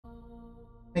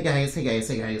Hey guys, hey guys,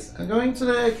 hey guys. I'm going to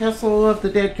the Castle of the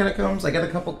Dead Catacombs. I got a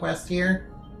couple quests here.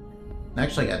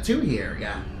 Actually, I got two here,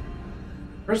 yeah.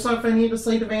 First off, I need to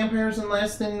slay the vampires in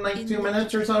less than like 2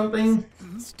 minutes or something.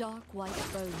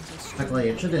 Luckily,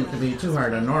 it shouldn't be too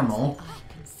hard on normal.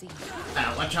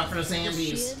 Watch out for the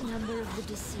zombies.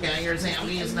 Yeah, you're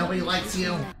zombies, nobody likes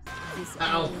you.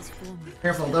 Uh-oh.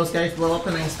 Careful, those guys blow up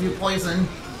and they spew poison.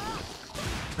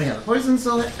 Oh yeah, the poison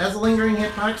still has a lingering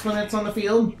hitbox when it's on the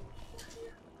field.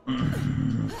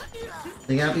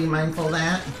 You gotta be mindful of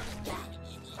that.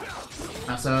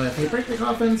 Also, if you break the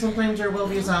coffin, sometimes there will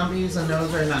be zombies, and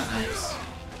those are not nice.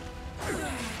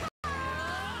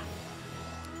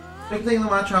 Big thing to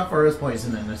watch out for is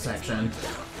poison in this section.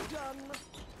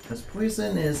 Because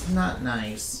poison is not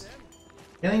nice.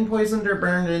 Getting poisoned or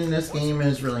burned in this game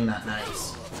is really not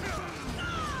nice.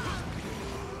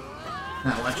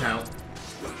 Now, watch out.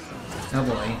 Oh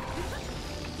boy.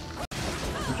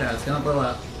 Watch out, it's gonna blow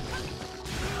up.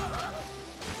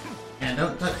 And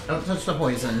don't touch the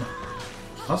poison.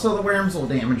 Also, the worms will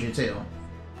damage you too.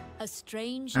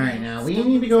 Alright, now we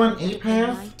need to go on A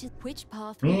path.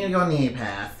 We need to go on the A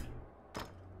path.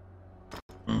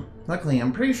 Luckily,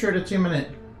 I'm pretty sure the 2 minute.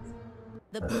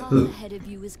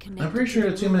 I'm pretty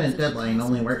sure the 2 minute deadline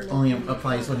only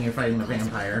applies when you're fighting the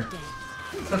vampire.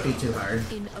 Don't be too hard.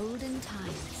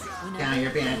 Yeah, you're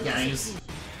bad guys.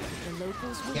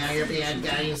 Yeah, you're bad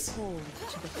guys.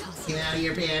 Get out of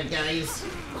here, bad guys.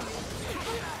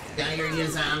 Get out of here, you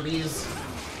zombies.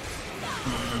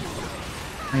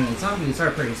 I mean, zombies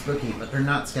are pretty spooky, but they're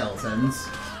not skeletons.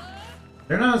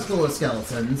 They're not as cool as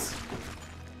skeletons.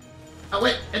 Oh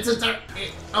wait, it's a dark...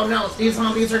 Oh no, these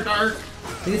zombies are dark.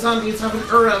 These zombies have an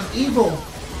aura of evil.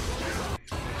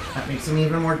 That makes them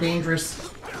even more dangerous.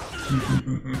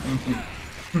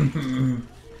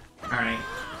 Alright.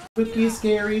 Spooky,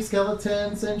 scary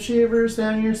skeletons and shivers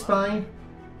down your spine.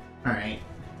 Alright.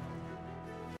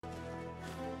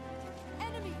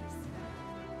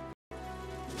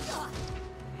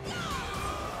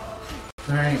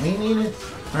 Alright, we need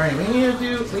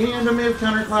to move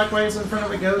counterclockwise in front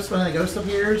of a ghost when a ghost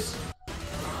appears.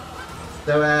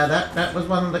 So that was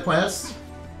one of the quests.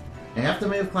 You have to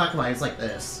move clockwise like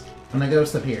this when a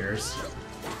ghost appears.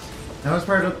 That was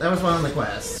one of the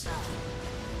quests.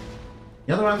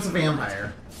 The other one's a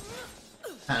vampire.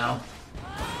 Uh-oh.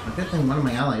 A good thing one of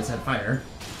my allies had fire.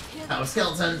 Oh,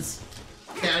 skeletons!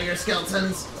 Get out of here,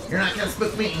 skeletons! You're not gonna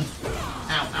spook me!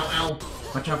 Ow, ow, ow!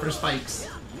 Watch out for the spikes.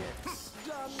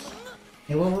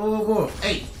 Hey, whoa, whoa, whoa, whoa!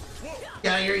 Hey!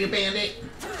 Get out of here, you bandit!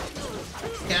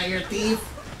 Get out of here, thief!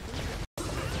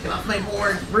 Get off my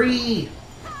board! Bree!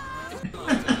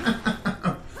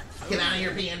 Get out of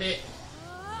here, bandit!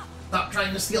 Stop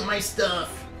trying to steal my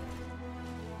stuff!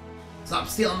 Stop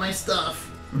stealing my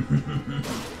stuff!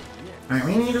 Alright,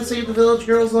 we need to save the village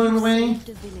girls along the way.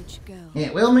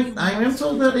 It will make... I am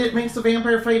told that it makes the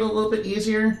vampire fight a little bit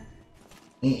easier.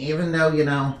 Even though, you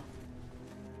know...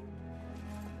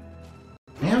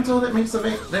 I am told that makes the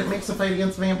fight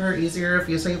against the vampire easier if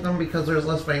you save them because there's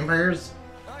less vampires.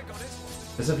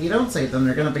 Because if you don't save them,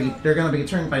 they're gonna be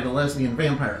turned by the lesbian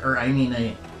vampire. Or I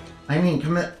mean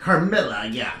Carmilla,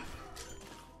 yeah.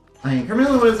 I mean,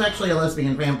 Carmilla was actually a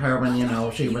lesbian vampire when, you know,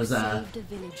 she was,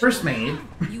 first made.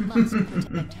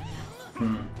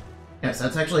 Yes,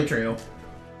 that's actually true.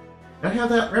 Gotta have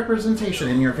that representation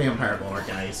in your vampire lore,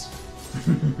 guys.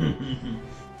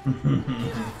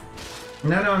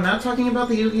 No, I'm not talking about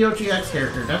the Yu-Gi-Oh! GX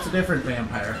character. That's a different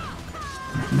vampire.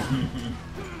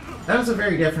 That was a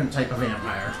very different type of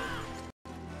vampire.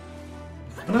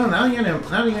 But no, now you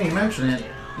mention it,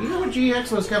 Yu-Gi-Oh!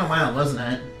 GX was kind of wild, wasn't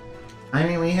it? I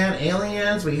mean, we had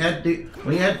aliens, we had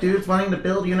dudes wanting to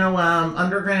build, you know,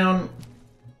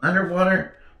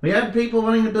 underwater. We had people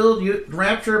wanting to build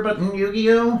Rapture, but in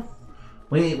Yu-Gi-Oh!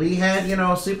 We had, you know,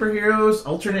 superheroes,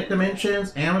 alternate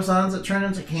dimensions, Amazons that turn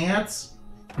into cats.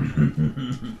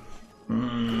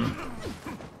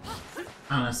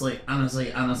 Honestly.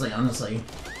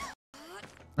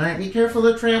 Alright, be careful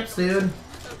of the traps, dude.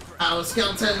 Oh,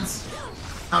 skeletons!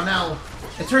 Oh no!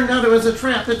 It turned out it was a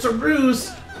trap, it's a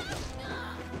ruse!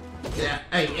 Yeah,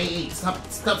 hey, stop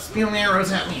spewing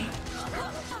arrows at me!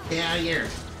 Get out of here!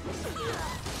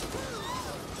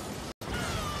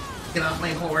 Get off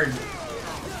my board!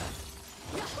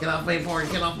 Get off my board,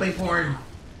 get off my board!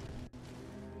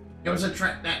 It was a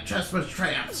trap, that chest was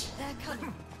trapped!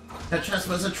 That chest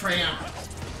was a trap!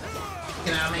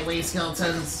 Get out of my way,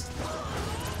 skeletons!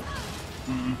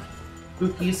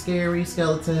 Spooky, scary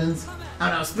skeletons. Oh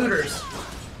no, spooters!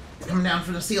 Coming down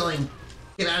from the ceiling!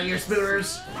 Get out of here,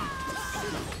 spooters!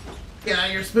 Get out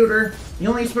of here, spooter! The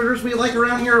only spooters we like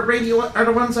around here are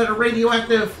the ones that are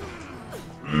radioactive!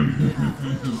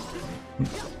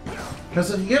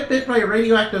 Because if you get bit by a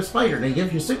radioactive spider, they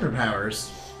give you superpowers.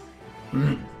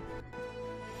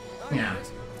 Yeah.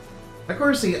 Of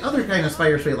course, the other kind of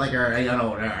spiders we like are,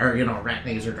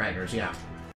 arachnids or dragons, yeah.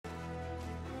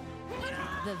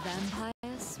 The vampire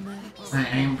smirks.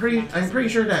 I'm pretty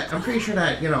sure that, I'm pretty sure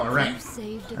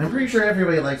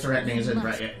everybody likes arachnids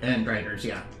and dragons,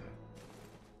 yeah.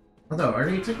 Although, are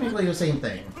they technically the same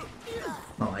thing?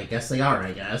 Well, I guess they are,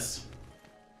 I guess.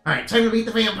 Alright, time to beat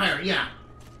the vampire, yeah.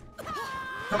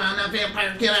 Come on now,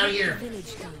 vampire, get out of here!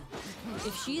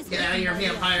 Get out of here,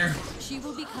 vampire! She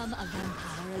will become a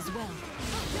vampire as well.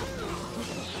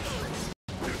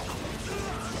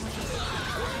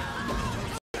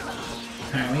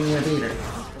 Alright, we need to beat her.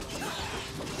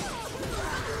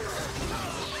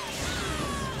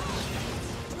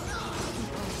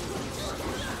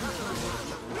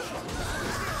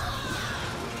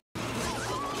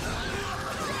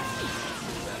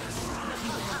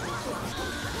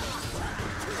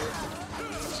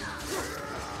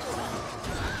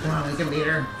 Come on, we can beat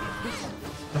her.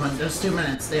 Come on, just 2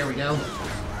 minutes. There we go.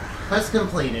 Quest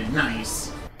completed.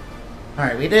 Nice.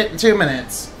 Alright, we did it in 2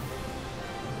 minutes.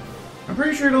 I'm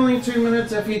pretty sure it's only 2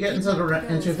 minutes if you get into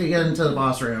the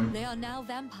boss room. They are now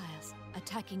vampires,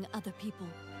 attacking other people.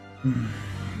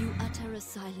 You utter a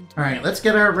silent. Alright, let's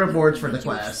get our rewards for the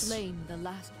quest. Slain the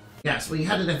last. Yes, we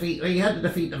had to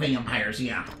defeat the vampires,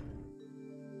 yeah.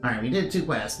 Alright, we did 2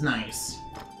 quests. Nice.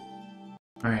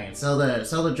 Alright, sell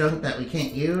the junk that we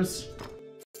can't use.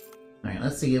 Alright,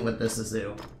 let's see what this is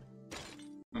do.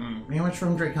 Damage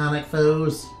from draconic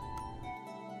foes.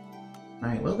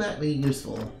 Alright, will that be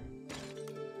useful?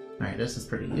 Alright, this is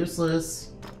pretty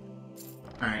useless.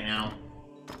 Alright now.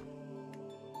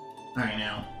 Alright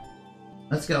now.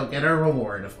 Let's go, get our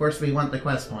reward. Of course we want the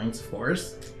quest points, of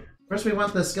course. Of course we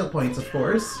want the skill points, of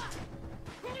course.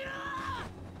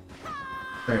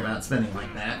 Sorry about spinning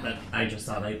like that, but I just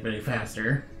thought I'd be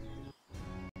faster.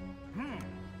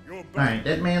 Alright,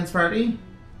 Dead Man's Party.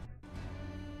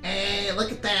 Hey,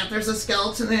 look at that! There's a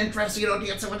skeleton in Dressito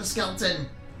dancing with a skeleton!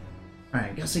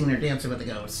 Alright, guessing they're dancing with a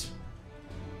ghost.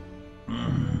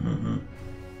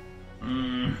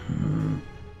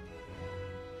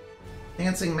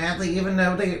 Dancing madly, even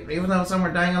though some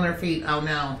were dying on their feet. Oh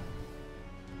no.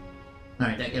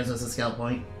 Alright, that gives us a skill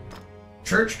point.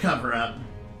 Church cover-up.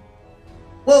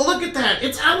 Well, look at that!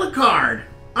 It's Alucard!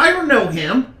 I don't know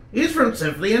him! He's from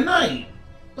Symphony of Night!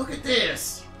 Look at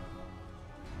this!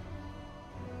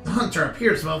 The hunter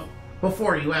appears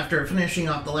before you after finishing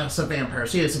off the last of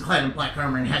vampires. He is clad in black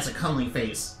armor and has a comely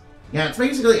face. Yeah, it's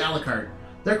basically Alucard.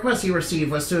 The request he received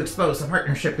was to expose the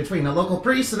partnership between the local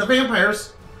priests and the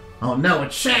vampires. Oh no,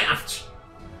 it's Shaft!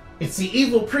 It's the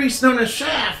evil priest known as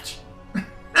Shaft!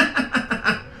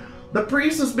 The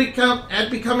priest had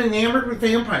become enamored with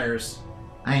vampires.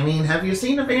 I mean, have you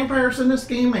seen the vampires in this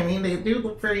game? I mean, they do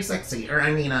look very sexy.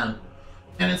 And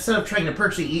instead of trying to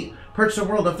purge the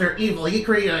world of their evil, he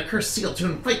created a cursed seal to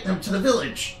invite them to the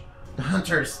village. The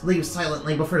hunters leave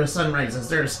silently before the sun rises.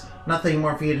 There's nothing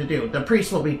more for you to do. The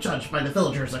priest will be judged by the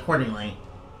villagers accordingly.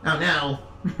 Oh no.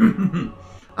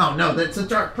 Oh no, that's a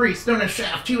dark priest known as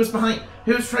Shaft. He was trying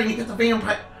to get the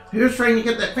vampire. He was trying to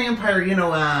get that vampire,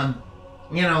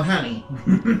 honey.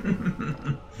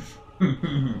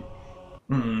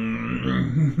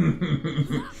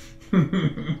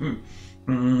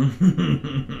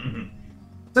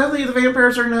 Sadly, the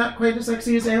vampires are not quite as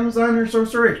sexy as Amazon or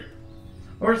Sorceress.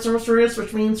 Or Sorceress,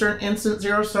 which means they're an instant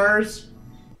 0 stars.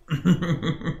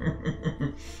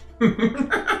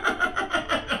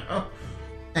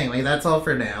 Anyway, that's all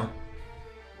for now.